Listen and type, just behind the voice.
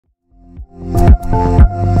Γεια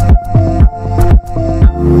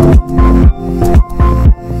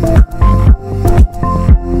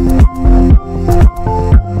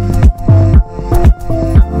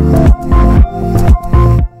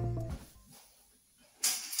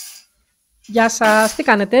σας, τι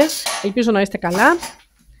κάνετε, ελπίζω να είστε καλά.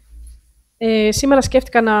 Σήμερα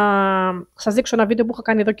σκέφτηκα να σας δείξω ένα βίντεο που είχα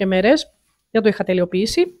κάνει εδώ και μέρες, δεν το είχα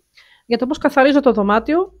τελειοποιήσει, για το πώς καθαρίζω το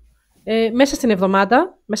δωμάτιο μέσα στην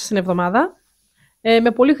εβδομάδα,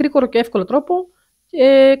 με πολύ γρήγορο και εύκολο τρόπο,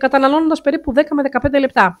 καταναλώνοντας περίπου 10 με 15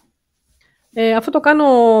 λεπτά. Αυτό το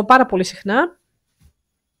κάνω πάρα πολύ συχνά,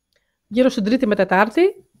 γύρω στην Τρίτη με Τετάρτη.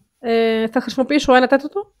 Θα χρησιμοποιήσω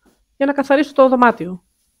 1/4 για να καθαρίσω το δωμάτιο.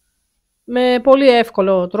 Με πολύ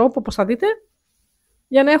εύκολο τρόπο, όπως θα δείτε,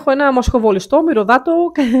 για να έχω ένα μοσχοβολιστό,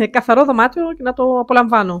 μυρωδάτο, καθαρό δωμάτιο και να το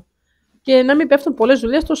απολαμβάνω. Και να μην πέφτουν πολλές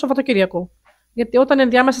δουλειές το Σαββατοκύριακο. Γιατί όταν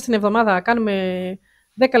ενδιάμεσα στην εβδομάδα κάνουμε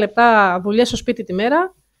 10 λεπτά δουλειές στο σπίτι τη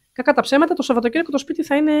μέρα, κακά τα ψέματα, το Σαββατοκύριακο το σπίτι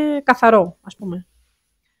θα είναι καθαρό, ας πούμε.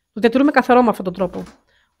 Το διατηρούμε καθαρό με αυτόν τον τρόπο.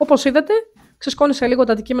 Όπως είδατε, ξεσκόνησα λίγο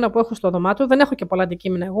τα αντικείμενα που έχω στο δωμάτιο. Δεν έχω και πολλά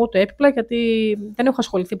αντικείμενα εγώ, το έπιπλα, γιατί δεν έχω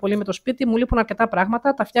ασχοληθεί πολύ με το σπίτι. Μου λείπουν αρκετά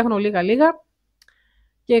πράγματα, τα φτιάχνω λίγα-λίγα.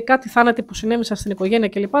 Και κάτι θάνατοι που συνέβησαν στην οικογένεια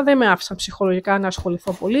κλπ. Δεν με άφησαν ψυχολογικά να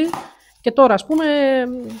ασχοληθώ πολύ. Και τώρα, ας πούμε,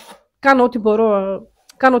 κάνω ό,τι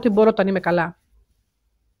μπορώ όταν είμαι καλά.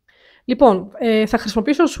 Λοιπόν, θα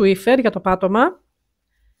χρησιμοποιήσω Swiffer για το πάτωμα.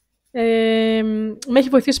 Με έχει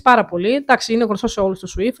βοηθήσει πάρα πολύ. Εντάξει, είναι γνωστό σε όλους το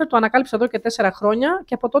Swiffer. Το ανακάλυψα εδώ και 4 χρόνια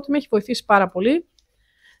και από τότε με έχει βοηθήσει πάρα πολύ.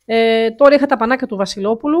 Τώρα είχα τα πανάκια του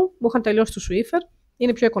Βασιλόπουλου, μου είχαν τελειώσει το Swiffer.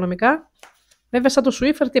 Είναι πιο οικονομικά. Βέβαια, σαν το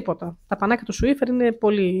Swiffer τίποτα. Τα πανάκια του Swiffer είναι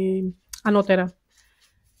πολύ ανώτερα.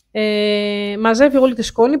 Μαζεύει όλη τη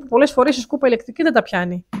σκόνη που πολλές φορές η σκούπα ηλεκτρική δεν τα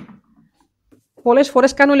πιάνει. Πολλές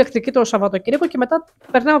φορές κάνω ηλεκτρική το Σαββατοκύριακο και μετά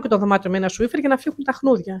περνάω και το δωμάτιο με ένα Swiffer για να φύγουν τα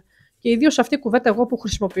χνούδια. Και ιδίως αυτή η κουβέτα εγώ που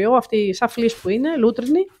χρησιμοποιώ, αυτή σαν φλής που είναι,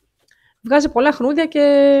 λούτρινη, βγάζει πολλά χνούδια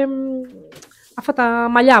και αυτά τα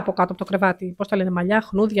μαλλιά από κάτω από το κρεβάτι. Πώς τα λένε, μαλλιά,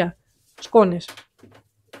 χνούδια, σκόνες.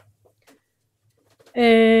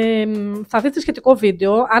 Θα δείτε σχετικό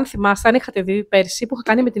βίντεο, αν θυμάστε, αν είχατε δει πέρσι, που είχα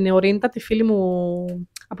κάνει με την Νεορίντα, τη φίλη μου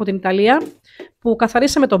από την Ιταλία, που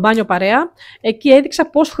καθαρίσαμε το μπάνιο παρέα. Εκεί έδειξα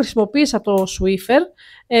πώς χρησιμοποίησα το Swiffer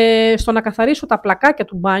στο να καθαρίσω τα πλακάκια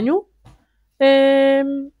του μπάνιου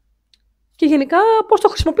και γενικά πώς το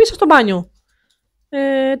χρησιμοποίησα στο μπάνιο.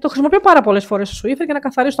 Το χρησιμοποιώ πάρα πολλές φορές στο Swiffer για να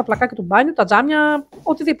καθαρίσω τα πλακάκια του μπάνιου, τα τζάμια,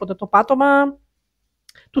 οτιδήποτε, το πάτωμα,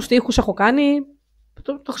 τους τοίχους έχω κάνει.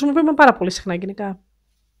 Το χρησιμοποιούμε πάρα πολύ συχνά γενικά.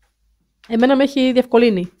 Εμένα με έχει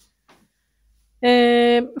διευκολύνει.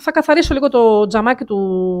 Θα καθαρίσω λίγο το τζαμάκι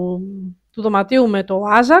του δωματίου με το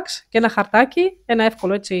άζαξ και ένα χαρτάκι, ένα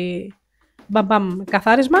εύκολο έτσι μπαμπαμ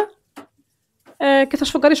καθάρισμα. Και θα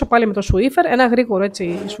σφουγγαρίσω πάλι με το Swiffer, ένα γρήγορο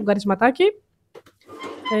έτσι σφουγγαρισματάκι,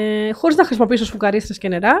 χωρίς να χρησιμοποιήσω σφουγγαρίστρες και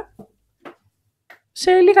νερά,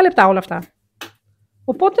 σε λίγα λεπτά όλα αυτά.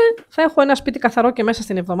 Οπότε θα έχω ένα σπίτι καθαρό και μέσα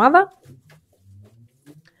στην εβδομάδα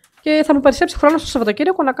και θα μου περισσέψει χρόνο στο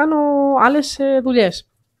Σαββατοκύριακο να κάνω άλλες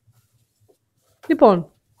δουλειές.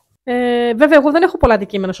 Λοιπόν, βέβαια εγώ δεν έχω πολλά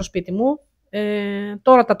αντικείμενα στο σπίτι μου,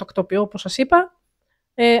 τώρα τα τακτοποιώ όπως σας είπα,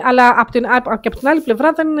 αλλά από την άλλη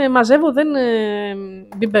πλευρά δεν μαζεύω, δεν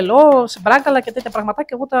μπιμπελώ σε μπράγκαλα και τέτοια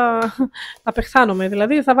πραγματάκια, εγώ τα πεχθάνομαι,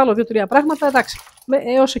 δηλαδή θα βάλω 2-3 πράγματα, εντάξει,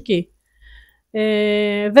 έως εκεί.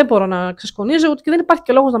 Δεν μπορώ να ξεσκονίζω, ούτε και δεν υπάρχει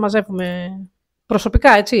και λόγος να μαζεύουμε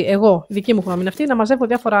προσωπικά, έτσι, εγώ, η δική μου γνώμη είναι αυτή, να μαζεύω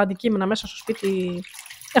διάφορα αντικείμενα μέσα στο σπίτι.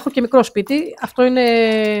 Έχω και μικρό σπίτι, αυτό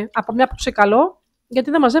είναι από μια άποψη καλό, γιατί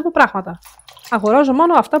δεν μαζεύω πράγματα. Αγοράζω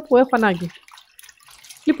μόνο αυτά που έχω ανάγκη.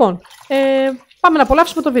 Λοιπόν, πάμε να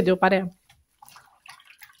απολαύσουμε το βίντεο, παρέα.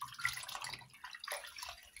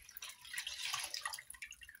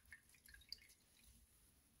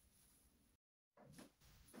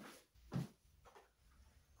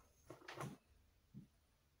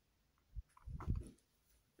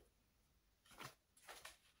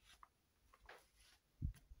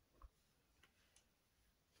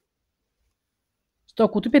 Στο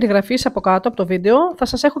κουτί περιγραφής από κάτω από το βίντεο θα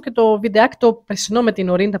σας έχω και το βιντεάκι το περσινό με την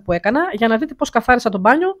Ορίντα που έκανα για να δείτε πώς καθάρισα το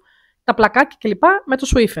μπάνιο, τα πλακάκια κλπ. Με το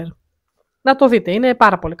Swiffer. Να το δείτε, είναι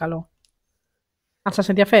πάρα πολύ καλό. Αν σας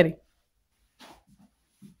ενδιαφέρει.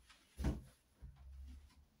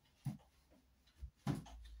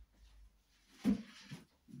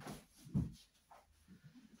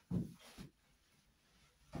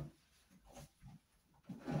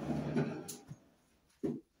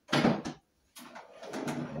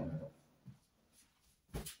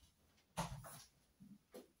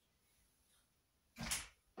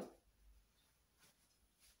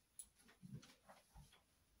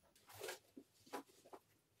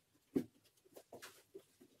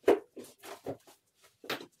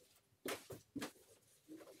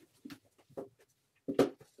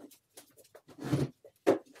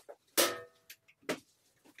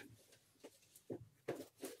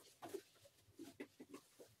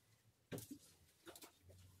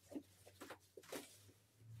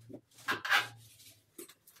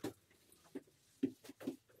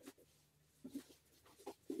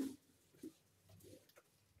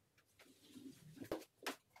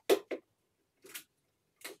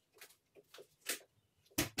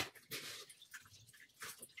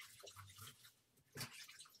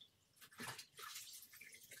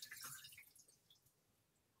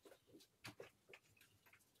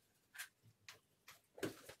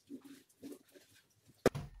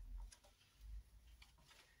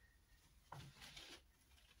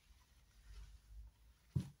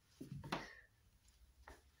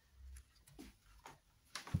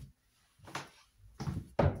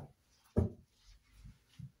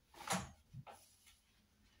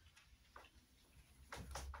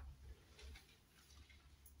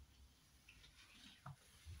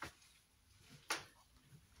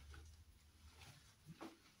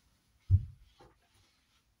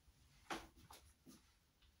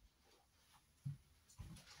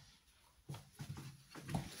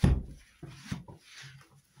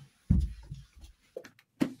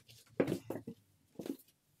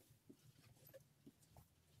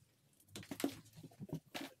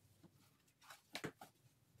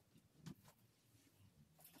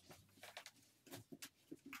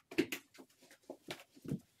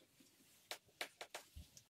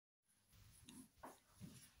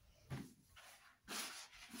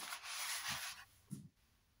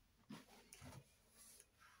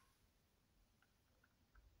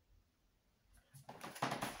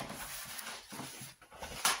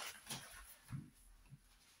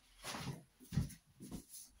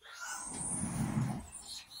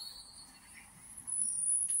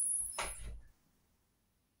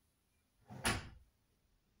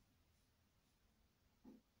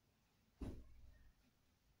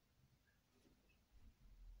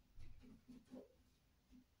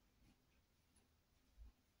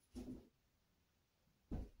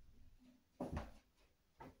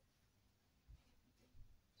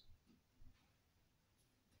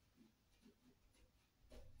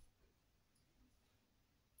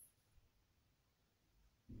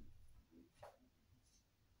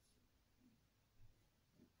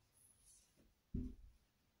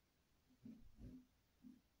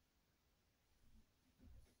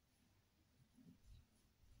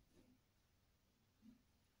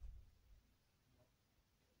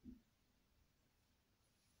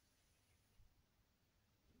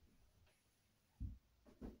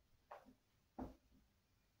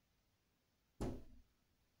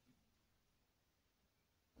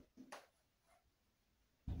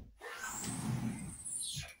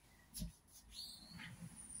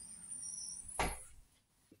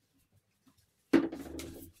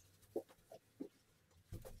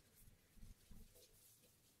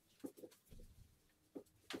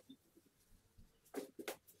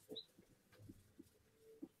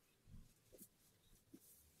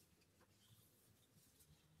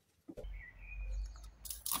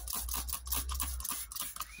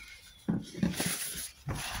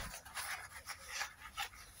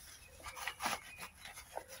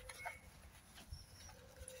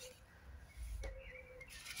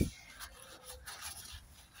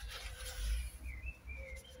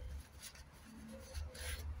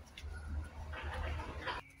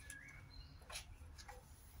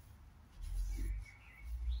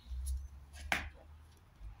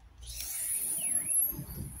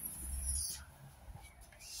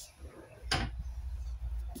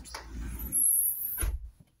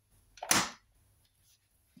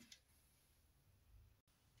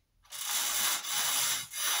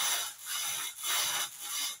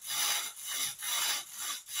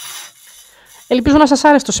 Ελπίζω να σας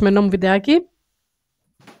άρεσε το σημερινό μου βιντεάκι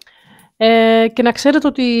και να ξέρετε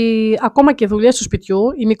ότι ακόμα και δουλειές του σπιτιού,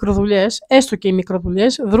 οι μικροδουλειές, έστω και οι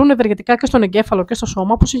μικροδουλειές, δρούν ευεργετικά και στον εγκέφαλο και στο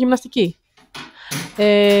σώμα, όπως η γυμναστική.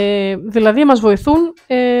 Δηλαδή μας βοηθούν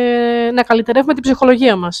να καλυτερεύουμε την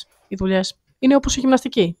ψυχολογία μας οι δουλειές. Είναι όπως η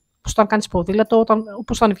γυμναστική, όπως όταν κάνεις ποδήλατο,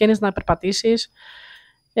 όπως όταν βγαίνεις να περπατήσεις.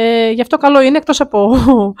 Γι' αυτό καλό είναι, εκτός από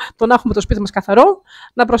το να έχουμε το σπίτι μας καθαρό,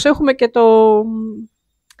 να προσέχουμε και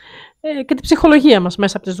και την ψυχολογία μας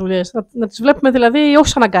μέσα από τις δουλειές. Να τις βλέπουμε δηλαδή όχι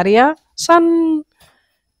σαν αγκαρία, σαν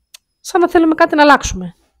να θέλουμε κάτι να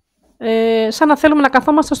αλλάξουμε. Σαν να θέλουμε να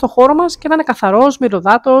καθόμαστε στο χώρο μας και να είναι καθαρός,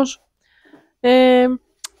 μυρωδάτος.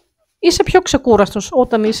 Είσαι πιο ξεκούραστος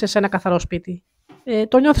όταν είσαι σε ένα καθαρό σπίτι.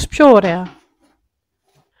 Το νιώθεις πιο ωραία.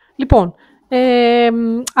 Λοιπόν,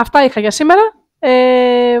 αυτά είχα για σήμερα.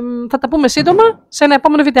 Θα τα πούμε σύντομα σε ένα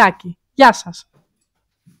επόμενο βιντεάκι. Γεια σας!